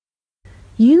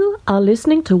You are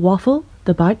listening to Waffle,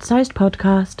 the bite-sized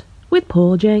podcast, with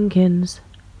Paul Jenkins.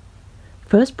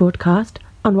 First broadcast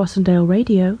on Rossendale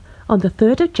Radio on the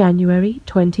 3rd of January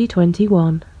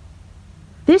 2021.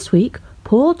 This week,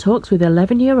 Paul talks with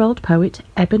 11-year-old poet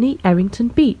Ebony Errington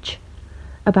Beach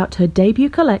about her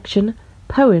debut collection,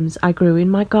 Poems I Grew in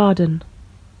My Garden.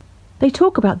 They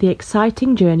talk about the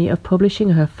exciting journey of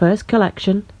publishing her first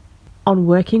collection, on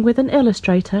working with an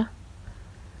illustrator,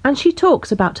 and she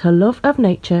talks about her love of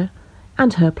nature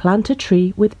and her Plant a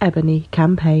Tree with Ebony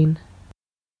campaign.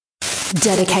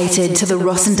 Dedicated to the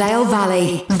Rossendale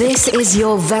Valley, this is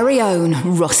your very own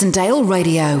Rossendale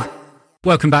Radio.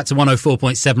 Welcome back to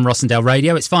 104.7 Rossendale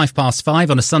Radio. It's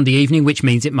 5:05 on a Sunday evening, which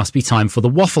means it must be time for the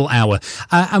Waffle Hour.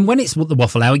 And when it's the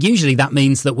Waffle Hour, usually that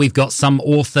means that we've got some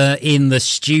author in the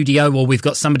studio, or we've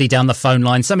got somebody down the phone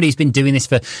line, somebody who's been doing this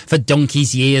for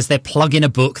donkey's years. They're plugging a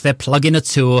book, they're plugging a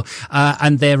tour,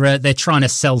 and they're trying to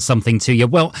sell something to you.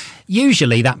 Well,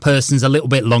 usually that person's a little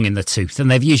bit long in the tooth, and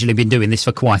they've usually been doing this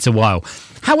for quite a while.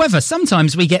 However,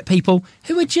 sometimes we get people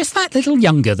who are just that little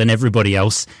younger than everybody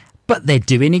else, but they're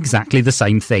doing exactly the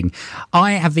same thing.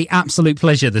 I have the absolute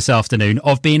pleasure this afternoon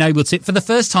of being able to, for the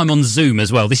first time on Zoom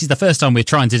as well, this is the first time we're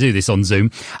trying to do this on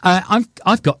Zoom,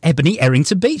 I've got Ebony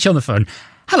Errington Beach on the phone.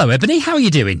 Hello, Ebony, how are you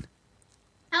doing?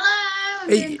 Hello, I'm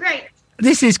doing great.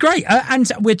 This is great,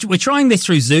 and we're trying this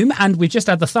through Zoom, and we've just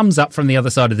had the thumbs up from the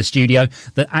other side of the studio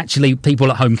that actually people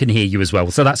at home can hear you as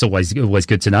well, so that's always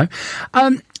good to know.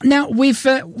 Now, we're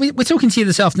talking to you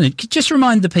this afternoon. Just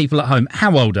remind the people at home,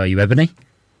 how old are you, Ebony?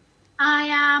 I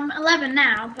am 11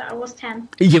 now, but I was 10.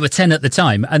 You were 10 at the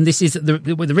time, and this is the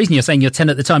reason you're saying you're 10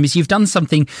 at the time is you've done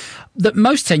something that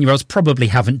most 10-year-olds probably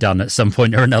haven't done at some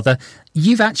point or another.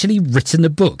 You've actually written a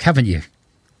book, haven't you?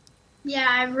 Yeah,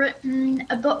 I've written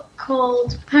a book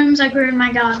called Poems I Grew in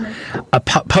My Garden.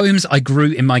 Poems I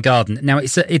Grew in My Garden. Now,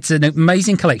 it's an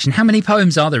amazing collection. How many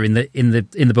poems are there in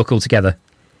the book altogether?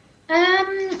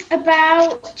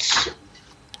 About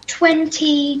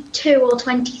 22 or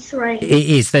 23. It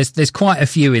is. There's quite a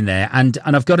few in there, and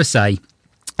I've got to say,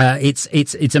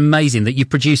 it's amazing that you've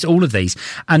produced all of these,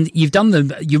 and you've done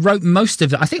them. You wrote most of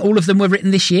them. I think all of them were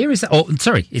written this year. Is that? Oh,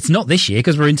 sorry, it's not this year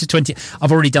because we're into 20.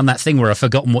 I've already done that thing where I've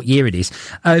forgotten what year it is.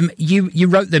 You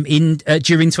wrote them in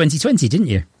during 2020, didn't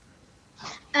you?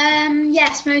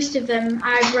 Yes, most of them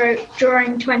I wrote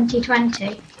during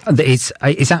 2020. It's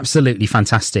absolutely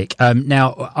fantastic.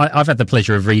 Now, I've had the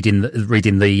pleasure of reading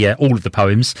the all of the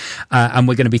poems, and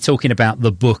we're going to be talking about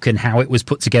the book and how it was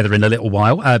put together in a little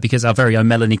while, because our very own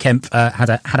Melanie Kemp had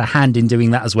a hand in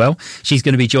doing that as well. She's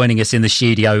going to be joining us in the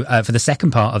studio for the second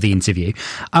part of the interview.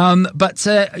 But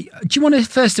do you want to,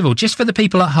 first of all, just for the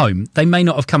people at home, they may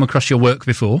not have come across your work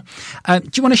before,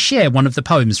 do you want to share one of the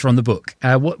poems from the book?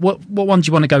 What one do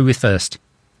you want to go with first?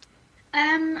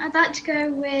 I'd like to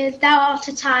go with Thou Art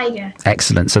a Tiger.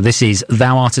 Excellent. So this is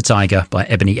Thou Art a Tiger by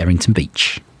Ebony Errington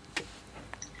Beach.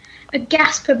 A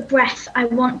gasp of breath I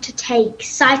want to take.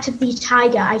 Sight of thee,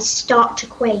 tiger, I start to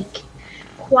quake.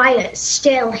 Quiet,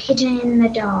 still, hidden in the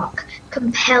dark,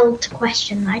 compelled to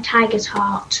question thy tiger's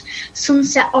heart.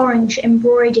 Sunset orange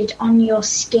embroidered on your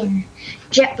skin.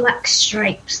 Jet black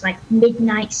stripes like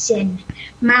midnight sin.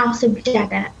 Mouth of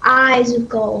dagger, eyes of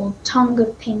gold, tongue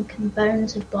of pink and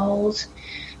bones of bowls.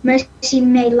 Mercy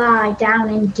may lie down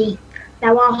in deep.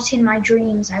 Thou art in my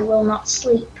dreams, I will not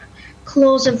sleep.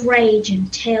 Claws of rage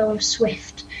and tail of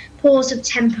swift. Paws of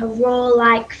temper roar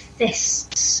like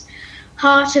fists.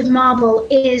 Heart of marble,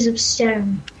 ears of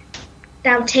stone.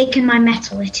 Thou taken my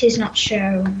metal, it is not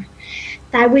shown.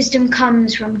 Thy wisdom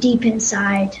comes from deep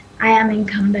inside. I am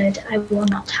encumbered, I will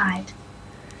not hide.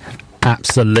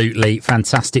 Absolutely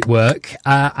fantastic work,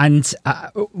 and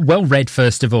well read,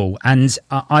 first of all. And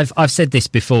I've said this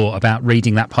before about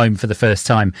reading that poem for the first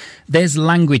time. There's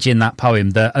language in that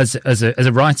poem that, as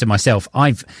a writer myself,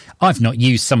 I've not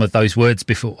used some of those words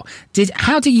before.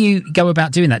 How do you go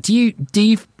about doing that? Do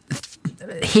you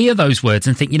hear those words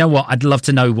and think, you know what, I'd love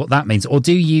to know what that means? Or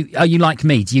are you like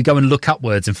me? Do you go and look up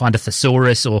words and find a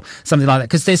thesaurus or something like that?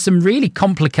 Because there's some really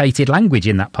complicated language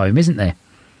in that poem, isn't there?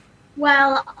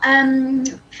 Well,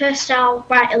 first I'll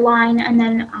write a line and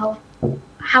then I'll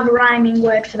have a rhyming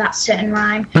word for that certain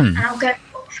rhyme. And I'll go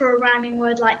for a rhyming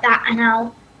word like that, and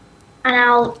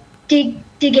I'll dig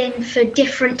in for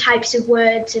different types of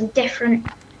words and different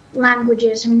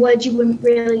languages and words you wouldn't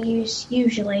really use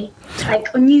usually, like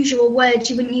unusual words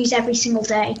you wouldn't use every single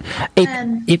day.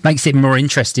 It makes it more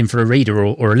interesting for a reader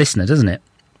or a listener, doesn't it?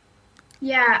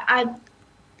 Yeah,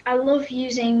 I love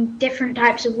using different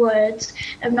types of words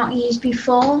I've not used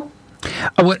before.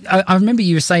 I remember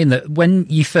you were saying that when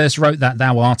you first wrote that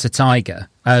Thou Art a Tiger,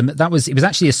 it was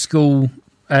actually a school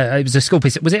it was a school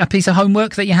piece. Was it a piece of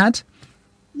homework that you had?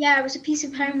 Yeah, it was a piece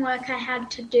of homework I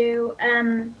had to do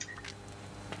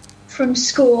from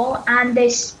school, and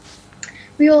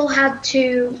we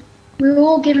were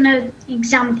all given an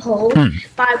example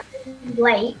by William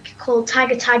Blake called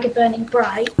Tiger, Tiger, Burning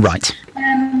Bright. Right.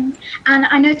 And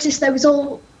I noticed that it was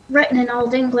all written in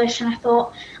Old English, and I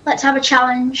thought, let's have a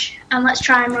challenge and let's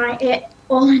try and write it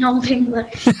all in Old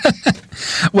English.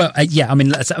 Well, yeah,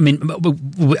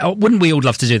 wouldn't we all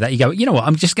love to do that? You go, you know what?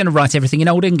 I'm just going to write everything in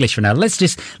Old English for now. Let's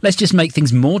just make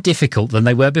things more difficult than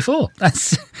they were before.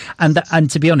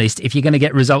 And to be honest, if you're going to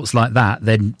get results like that,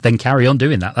 then carry on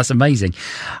doing that. That's amazing.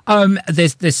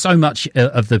 There's so much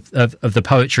of the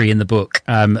poetry in the book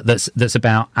that's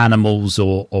about animals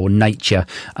or nature,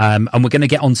 and we're going to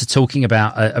get on to talking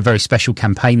about a very special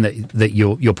campaign that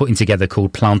you're putting together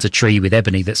called Plant a Tree with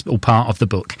Ebony. That's all part of the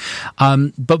book.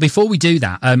 But before we do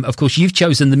that, of course, you've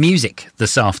chosen the music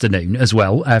this afternoon as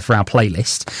well for our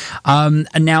playlist. And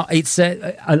now it's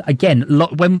again,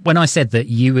 when I said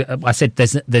that I said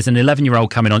there's an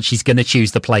 11-year-old coming on, she's going to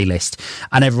choose the playlist,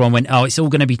 and everyone went, oh, it's all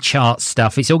going to be chart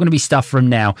stuff. It's all going to be stuff from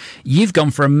now. You've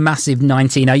gone for a massive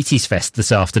 1980s fest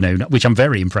this afternoon, which I'm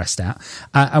very impressed at.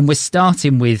 And we're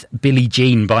starting with Billie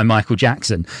Jean by Michael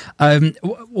Jackson.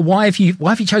 Why have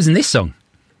you chosen this song?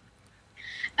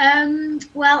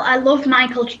 Well, I love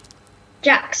Michael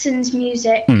Jackson's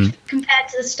music. Compared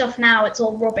to the stuff now, it's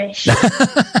all rubbish.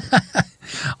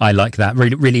 I like that.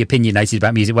 Really, really opinionated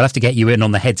about music. We'll have to get you in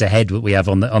on the head-to-head that we have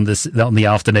on the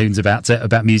afternoons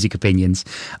about music opinions.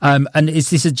 And is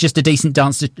this just a decent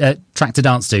track to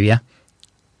dance to? Yeah.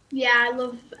 Yeah,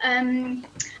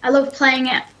 I love playing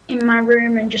it in my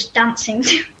room and just dancing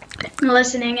to it and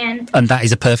listening in. And that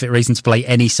is a perfect reason to play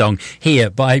any song. Here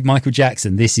by Michael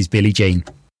Jackson. This is Billie Jean.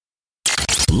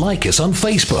 Like us on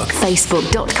Facebook.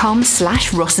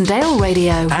 Facebook.com/Rossendale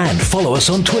Radio. And follow us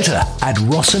on Twitter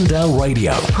 @Rossendale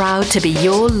Radio. Proud to be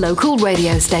your local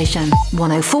radio station.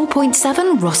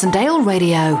 104.7 Rossendale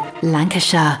Radio,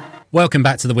 Lancashire. Welcome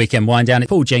back to the Weekend Wind Down. It's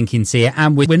Paul Jenkins here,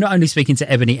 and we're not only speaking to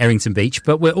Ebony Errington Beach,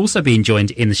 but we're also being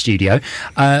joined in the studio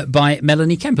by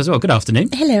Melanie Kemp as well. Good afternoon.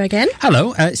 Hello again.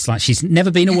 Hello. It's like she's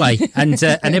never been away, and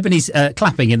Ebony's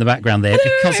clapping in the background there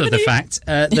because of the fact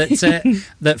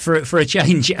that for a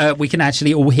change we can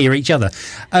actually all hear each other.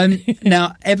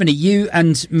 Now, Ebony, you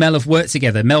and Mel have worked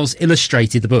together. Mel's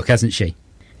illustrated the book, hasn't she?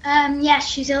 Yes,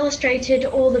 she's illustrated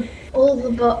all the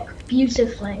book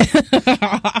beautifully.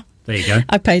 There you go.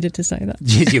 I paid her to say that.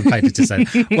 You paid her to say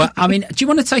that. Well, I mean, do you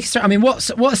want to take us through? I mean, what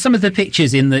are some of the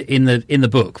pictures in the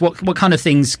book? What kind of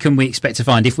things can we expect to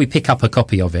find if we pick up a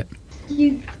copy of it?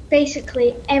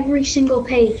 Basically every single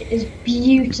page is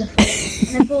beautiful.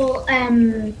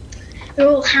 They're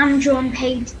all hand drawn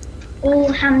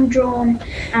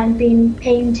and been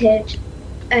painted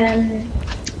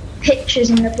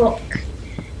pictures in the book.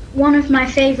 One of my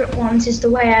favourite ones is The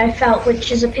Way I Felt,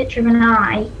 which is a picture of an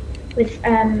eye with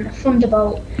a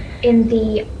thunderbolt in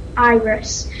the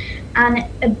iris, and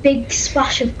a big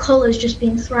splash of colours just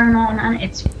being thrown on, and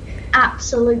it's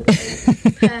absolutely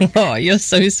perfect. Oh, you're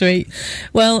so sweet.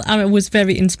 Well, I was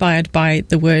very inspired by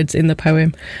the words in the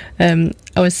poem.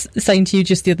 I was saying to you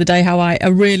just the other day how I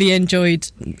really enjoyed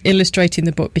illustrating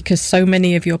the book, because so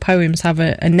many of your poems have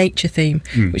a nature theme,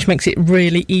 which makes it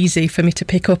really easy for me to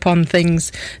pick up on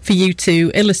things for you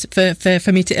to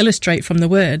for me to illustrate from the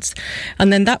words.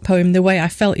 And then that poem, The Way I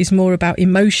Felt, is more about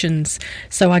emotions.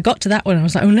 So I got to that one and I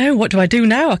was like, oh no, what do I do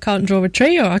now? I can't draw a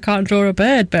tree or I can't draw a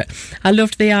bird. But I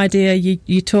loved the idea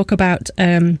you talk about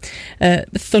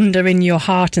thunder in your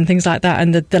heart and things like that,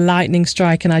 and the lightning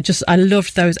strike, and I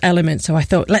loved those elements. So I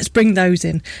thought, let's bring those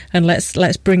in and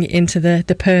let's bring it into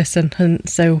the person. And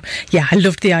so yeah, I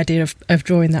loved the idea of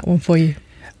drawing that one for you.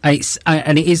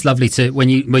 And it is lovely to when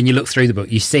you look through the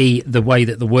book, you see the way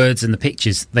that the words and the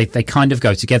pictures they kind of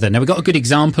go together. Now we've got a good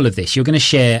example of this. You're going to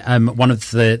share one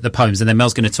of the poems, and then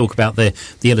Mel's going to talk about the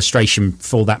illustration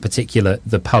for that particular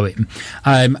poem.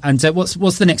 And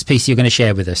what's the next piece you're going to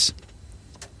share with us?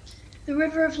 The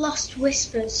River of Lost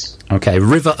Whispers. Okay,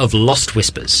 River of Lost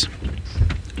Whispers.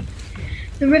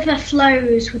 The river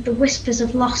flows with the whispers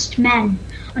of lost men,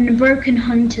 unbroken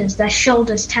hunters, their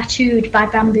shoulders tattooed by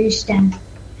bamboo stem.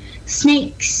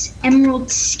 Snakes, emerald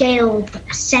scaled,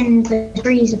 ascend the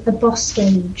breeze of the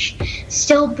boscage.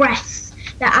 Still breath,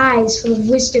 their eyes full of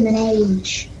wisdom and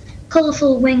age.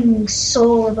 Colourful wings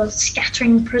soar above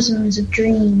scattering prisms of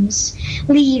dreams.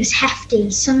 Leaves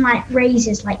hefty, sunlight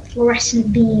raises like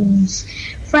fluorescent beams.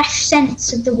 Fresh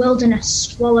scents of the wilderness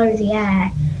swallow the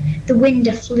air. The wind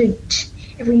a flute,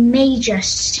 every major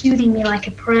soothing me like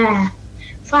a prayer.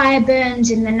 Fire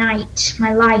burns in the night,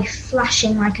 my life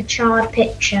flashing like a charred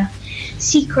picture.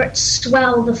 Secrets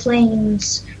swell the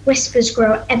flames, whispers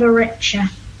grow ever richer.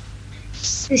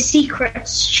 The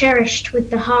secrets cherished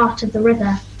with the heart of the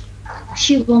river.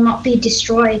 She will not be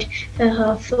destroyed, for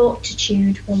her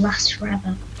fortitude will last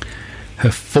forever. Her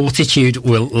fortitude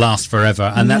will last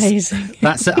forever, and Amazing.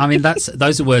 that's. I mean,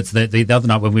 those are words that the other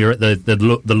night when we were at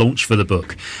the launch for the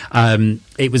book.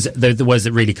 It was the words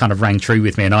that really kind of rang true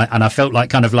with me, and I felt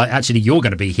like actually you're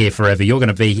going to be here forever. You're going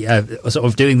to be sort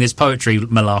of doing this poetry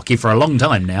malarkey for a long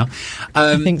time now.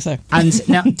 I think so. And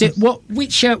now,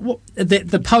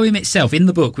 the poem itself in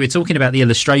the book? We're talking about the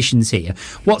illustrations here.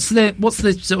 What's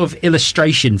the sort of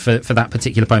illustration for that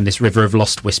particular poem? This River of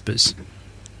Lost Whispers.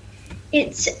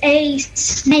 It's a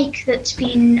snake that's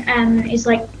been is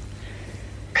like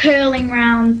curling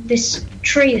around this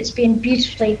tree that's been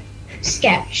beautifully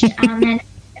sketched, and then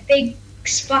a big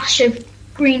splash of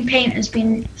green paint has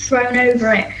been thrown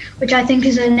over it, which I think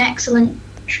is an excellent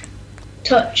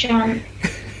touch.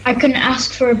 I couldn't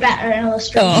ask for a better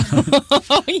illustration.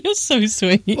 Oh, you're so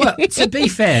sweet. Well, to be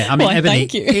fair, I mean, Ebony,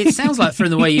 thank you. It sounds like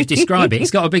from the way you've described it, it's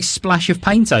got a big splash of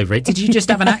paint over it. Did you just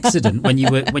have an accident when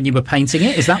you were painting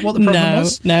it? Is that what the problem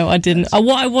was? No, I didn't.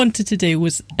 What I wanted to do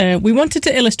was we wanted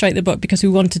to illustrate the book because we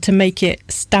wanted to make it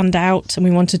stand out, and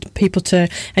we wanted people to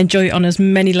enjoy it on as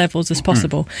many levels as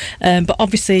possible. But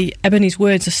obviously, Ebony's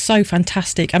words are so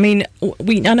fantastic. I mean,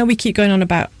 I know we keep going on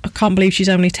about I can't believe she's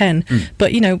only 10,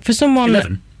 but for someone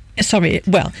 11. Sorry,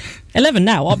 well, 11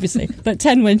 now, obviously, but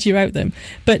 10 when she wrote them.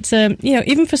 But,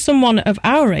 even for someone of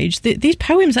our age, these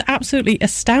poems are absolutely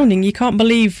astounding. You can't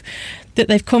believe that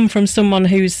they've come from someone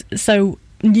who's so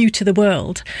new to the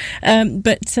world.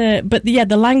 But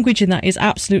the language in that is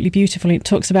absolutely beautiful. It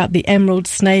talks about the emerald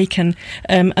snake and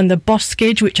the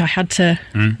boskage, which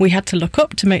we had to look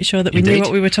up to make sure that we knew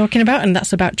what we were talking about, and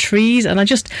that's about trees. And I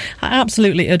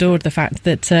absolutely adored the fact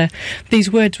that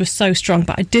these words were so strong,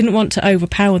 but I didn't want to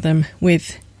overpower them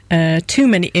with too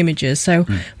many images. So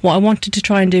what I wanted to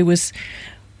try and do was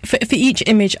for each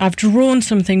image I've drawn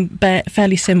something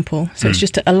fairly simple, so it's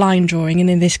just a line drawing, and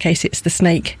in this case it's the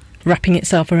snake wrapping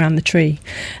itself around the tree,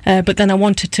 but then I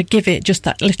wanted to give it just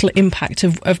that little impact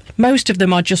of most of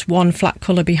them are just one flat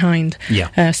colour behind.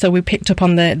 So we picked up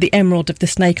on the emerald of the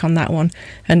snake on that one,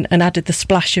 and added the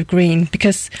splash of green,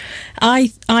 because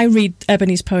I read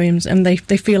Ebony's poems and they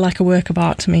feel like a work of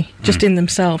art to me, just in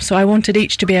themselves. So I wanted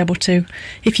each to be able to,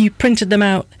 if you printed them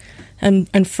out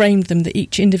and framed them, that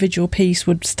each individual piece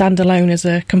would stand alone as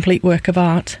a complete work of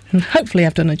art. And hopefully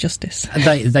I've done it justice.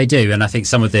 They do, and I think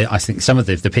some of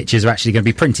the pictures are actually going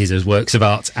to be printed as works of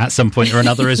art at some point or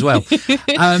another as well.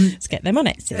 Let's get them on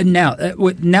it. Now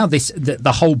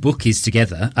the whole book is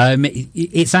together.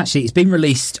 It's been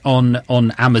released on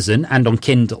Amazon and on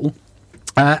Kindle.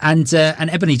 And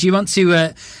Ebony, do you want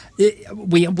to?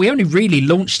 We only really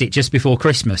launched it just before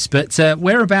Christmas, but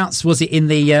whereabouts was it in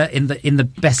the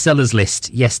bestsellers list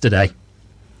yesterday?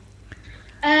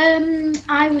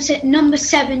 I was at number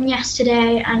 7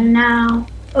 yesterday, and now.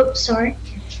 Oh, sorry.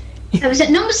 I was at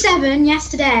number 7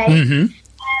 yesterday.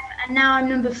 And now I'm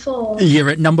number 4. You're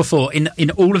at number 4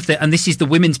 in all of and this is the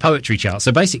women's poetry chart.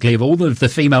 So basically, of all of the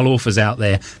female authors out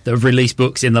there that have released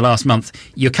books in the last month,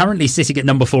 you're currently sitting at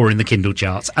number 4 in the Kindle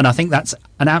charts, and I think that's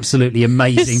an absolutely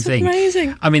amazing thing.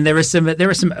 Amazing. I mean, there's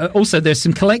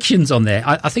some collections on there.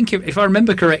 I think if I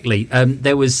remember correctly,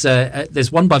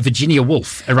 there's one by Virginia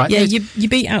Woolf, right? Yeah, you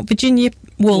beat out Virginia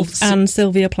Woolf and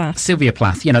Sylvia Plath. Sylvia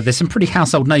Plath. There's some pretty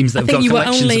household names that have got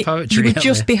collections of poetry. You were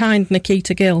just behind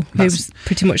Nikita Gill, who's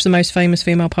pretty much the most famous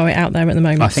female poet out there at the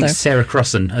moment. I think Sarah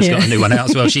Crossan has got a new one out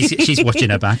as well. She's watching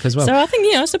her back as well. So I think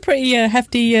it's a pretty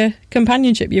hefty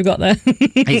companionship you've got there.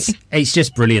 It's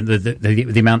just brilliant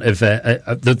the amount of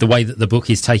the way that the book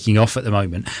is taking off at the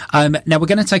moment. Now we're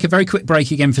going to take a very quick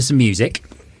break again for some music.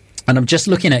 And I'm just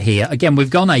looking at here. Again,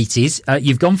 we've gone 80s.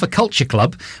 You've gone for Culture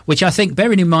Club, which I think,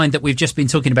 bearing in mind that we've just been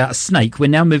talking about a snake, we're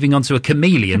now moving on to a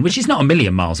chameleon, which is not a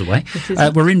million miles away.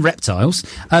 We're in reptiles.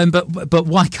 But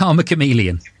why Karma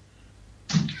Chameleon?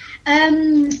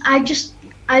 I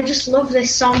just love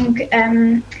this song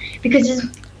because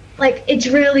it's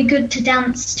really good to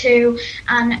dance to,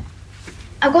 and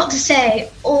I've got to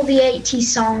say all the 80s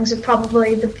songs are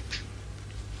probably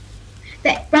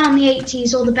around the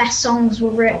 80s all the best songs were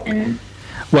written.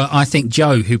 Well, I think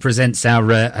Joe, who presents our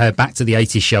Back to the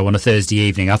 80s show on a Thursday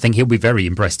evening, I think he'll be very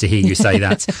impressed to hear you say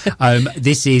that.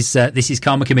 This is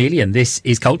Karma Chameleon. This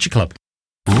is Culture Club.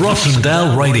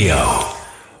 Rossendale Radio.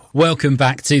 Welcome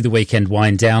back to the Weekend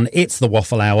Wind Down. It's the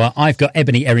Waffle Hour. I've got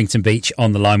Ebony Errington Beach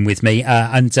on the line with me.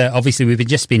 And obviously we've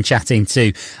just been chatting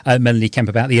to Melanie Kemp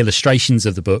about the illustrations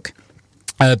of the book.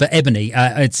 But Ebony,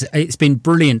 it's been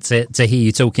brilliant to hear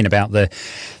you talking about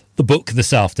the book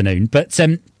this afternoon. But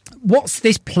what's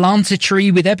this Plant a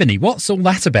Tree with Ebony? What's all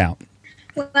that about?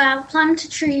 Well, Plant a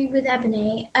Tree with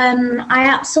Ebony. I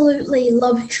absolutely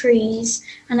love trees,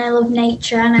 and I love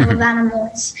nature, and I love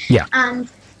animals. Yeah. And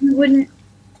we wouldn't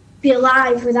be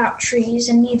alive without trees,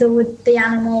 and neither would the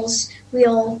animals we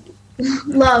all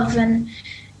love and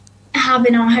have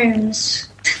in our homes.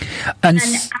 And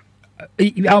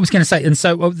I was going to say, and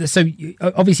so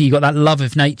obviously you got that love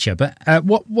of nature, but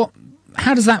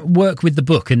how does that work with the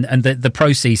book and the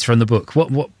proceeds from the book?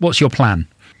 What's your plan?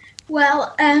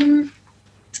 Well,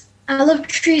 I love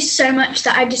trees so much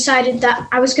that I decided that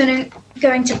I was going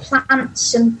to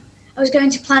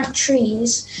plant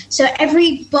trees. So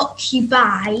every book you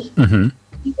buy,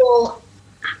 you will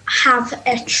have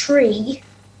a tree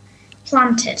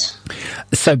planted.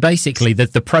 So basically,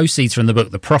 the proceeds from the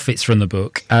book, the profits from the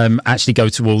book, actually go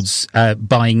towards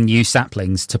buying new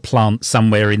saplings to plant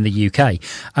somewhere in the UK.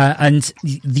 And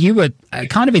you were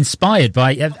kind of inspired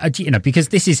by,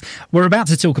 because we're about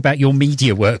to talk about your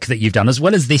media work that you've done, as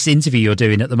well as this interview you're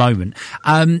doing at the moment.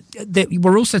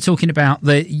 We're also talking about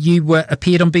that you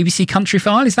appeared on BBC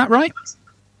Countryfile. Is that right?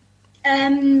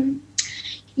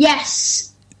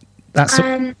 Yes.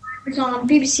 I was on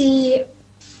BBC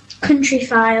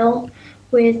Countryfile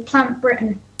with Plant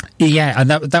Britain. Yeah,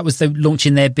 and that was the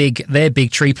launching their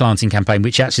big tree planting campaign,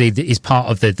 which actually is part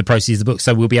of the proceeds of the book.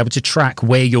 So we'll be able to track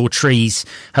where your trees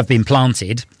have been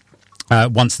planted.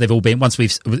 Once we've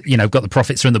got the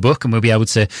profits from the book, and we'll be able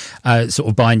to sort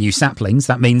of buy new saplings.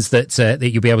 That means that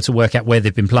you'll be able to work out where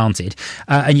they've been planted.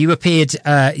 And you appeared,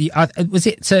 was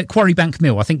it Quarrybank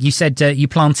Mill? I think you said you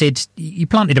planted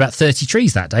about 30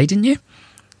 trees that day, didn't you?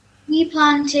 We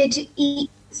planted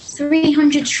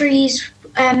 300 trees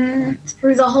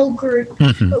through the whole group,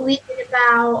 but we did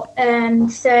about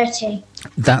 30.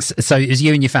 So as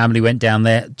you and your family went down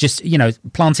there, just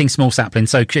planting small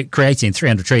saplings, so creating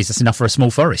 300 trees, that's enough for a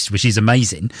small forest, which is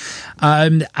amazing.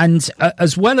 And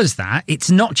as well as that,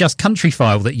 it's not just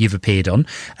Countryfile that you've appeared on.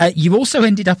 You also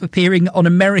ended up appearing on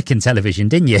American television,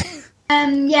 didn't you?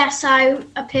 Yes, I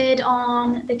appeared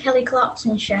on the Kelly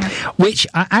Clarkson show. Which,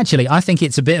 actually, I think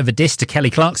it's a bit of a diss to Kelly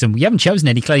Clarkson. We haven't chosen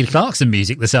any Kelly Clarkson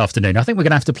music this afternoon. I think we're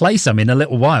going to have to play some in a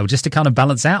little while just to kind of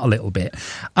balance out a little bit.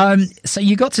 So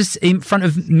you got in front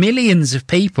of millions of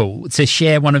people to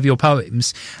share one of your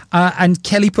poems, and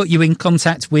Kelly put you in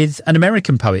contact with an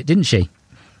American poet, didn't she?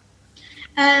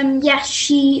 Yes,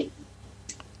 she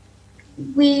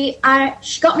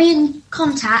got me in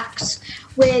contact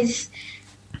with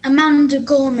Amanda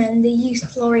Gorman, the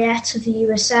Youth Laureate of the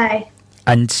USA.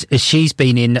 And she's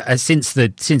been in, since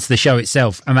the show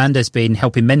itself, Amanda's been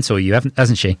helping mentor you,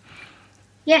 hasn't she?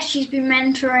 Yes, she's been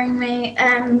mentoring me,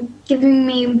 giving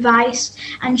me advice,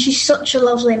 and she's such a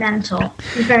lovely mentor.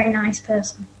 She's a very nice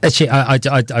person. Actually, I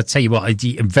tell you what,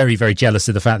 I'm very, very jealous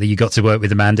of the fact that you got to work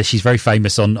with Amanda. She's very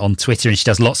famous on Twitter, and she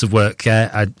does lots of work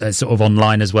sort of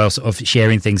online as well, sort of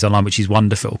sharing things online, which is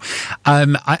wonderful.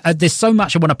 There's so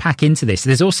much I want to pack into this.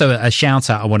 There's also a shout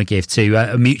out I want to give to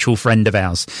a mutual friend of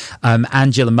ours,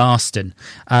 Angela Marston,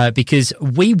 because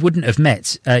we wouldn't have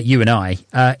met, you and I,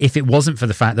 if it wasn't for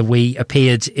the fact that we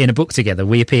appeared in a book together.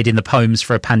 We appeared in the Poems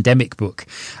for a Pandemic book,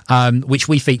 which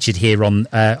we featured here on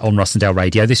Rossendale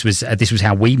Radio. This was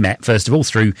how we met, first of all,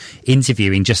 through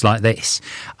interviewing just like this,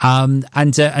 and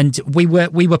we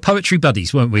were poetry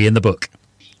buddies, weren't we, in the book?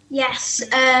 Yes,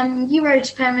 you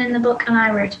wrote a poem in the book, and I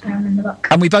wrote a poem in the book,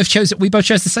 and we both chose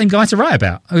the same guy to write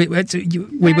about. We wrote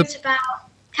about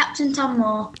Captain Tom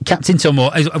Moore. Captain Tom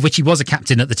Moore, of which he was a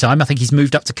captain at the time. I think he's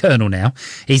moved up to colonel now.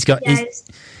 He's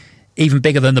even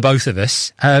bigger than the both of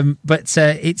us. But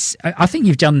I think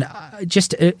you've done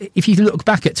if you look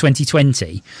back at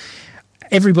 2020,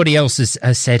 everybody else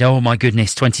has said, "Oh my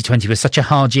goodness, 2020 was such a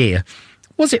hard year."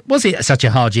 Was it such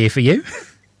a hard year for you?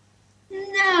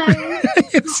 No.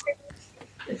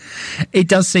 It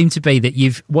does seem to be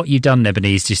that what you've done,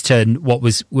 Ebony, is just turn what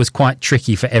was quite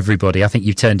tricky for everybody. I think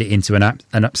you've turned it into an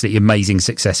absolutely amazing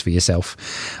success for yourself.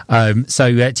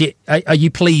 So are you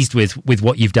pleased with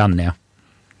what you've done now?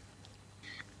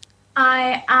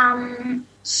 I am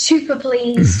super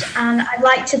pleased, and I'd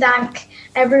like to thank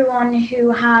everyone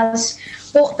who has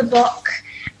bought the book,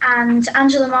 and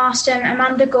Angela Marston,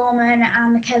 Amanda Gorman,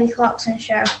 and the Kelly Clarkson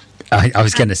show. I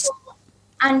was going to...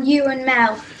 And you and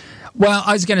Mel. Well,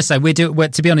 I was going to say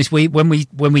to be honest, when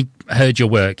we heard your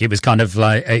work, it was kind of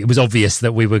like it was obvious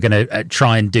that we were going to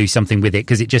try and do something with it,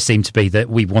 because it just seemed to be that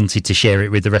we wanted to share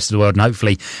it with the rest of the world, and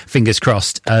hopefully, fingers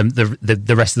crossed,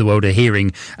 the rest of the world are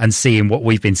hearing and seeing what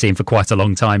we've been seeing for quite a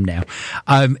long time now.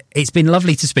 It's been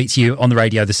lovely to speak to you on the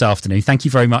radio this afternoon. Thank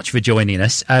you very much for joining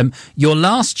us. Your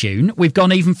last tune, we've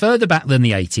gone even further back than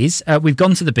the 80s. We've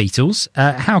gone to the Beatles.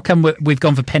 How come we've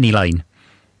gone for Penny Lane?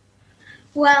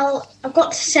 Well, I've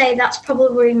got to say that's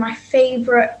probably my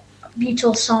favourite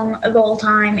Beatles song of all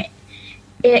time.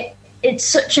 It's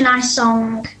such a nice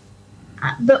song,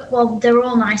 but well, they're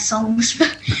all nice songs,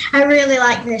 but I really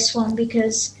like this one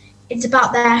because it's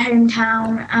about their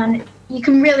hometown, and you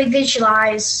can really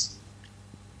visualise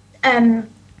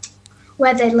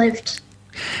where they lived.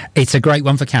 It's a great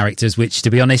one for characters, which, to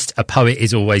be honest, a poet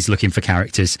is always looking for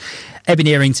characters.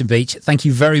 Ebony Errington Beach, thank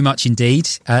you very much indeed.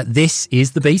 This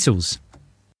is the Beatles.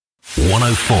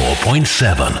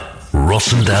 104.7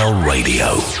 Rossendale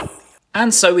Radio.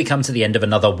 And so we come to the end of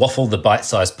another Waffle the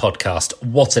Bite-Sized podcast.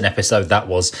 What an episode that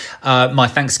was. My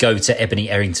thanks go to Ebony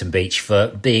Errington Beach for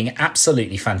being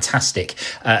absolutely fantastic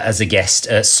as a guest.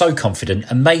 So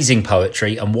confident, amazing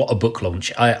poetry, and what a book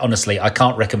launch. Honestly, I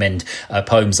can't recommend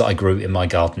poems that I grew in my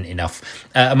garden enough.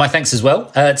 And my thanks as well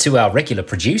to our regular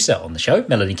producer on the show,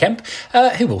 Melanie Kemp,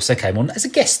 who also came on as a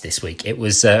guest this week. It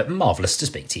was marvellous to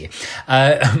speak to you.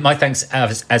 My thanks,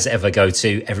 as ever, go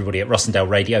to everybody at Rossendale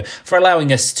Radio for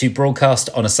allowing us to broadcast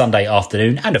on a Sunday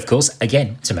afternoon, and of course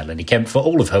again to Melanie Kemp for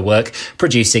all of her work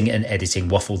producing and editing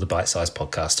Waffle the Bite-Sized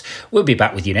podcast. We'll be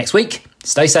back with you next week.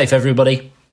 Stay safe, everybody.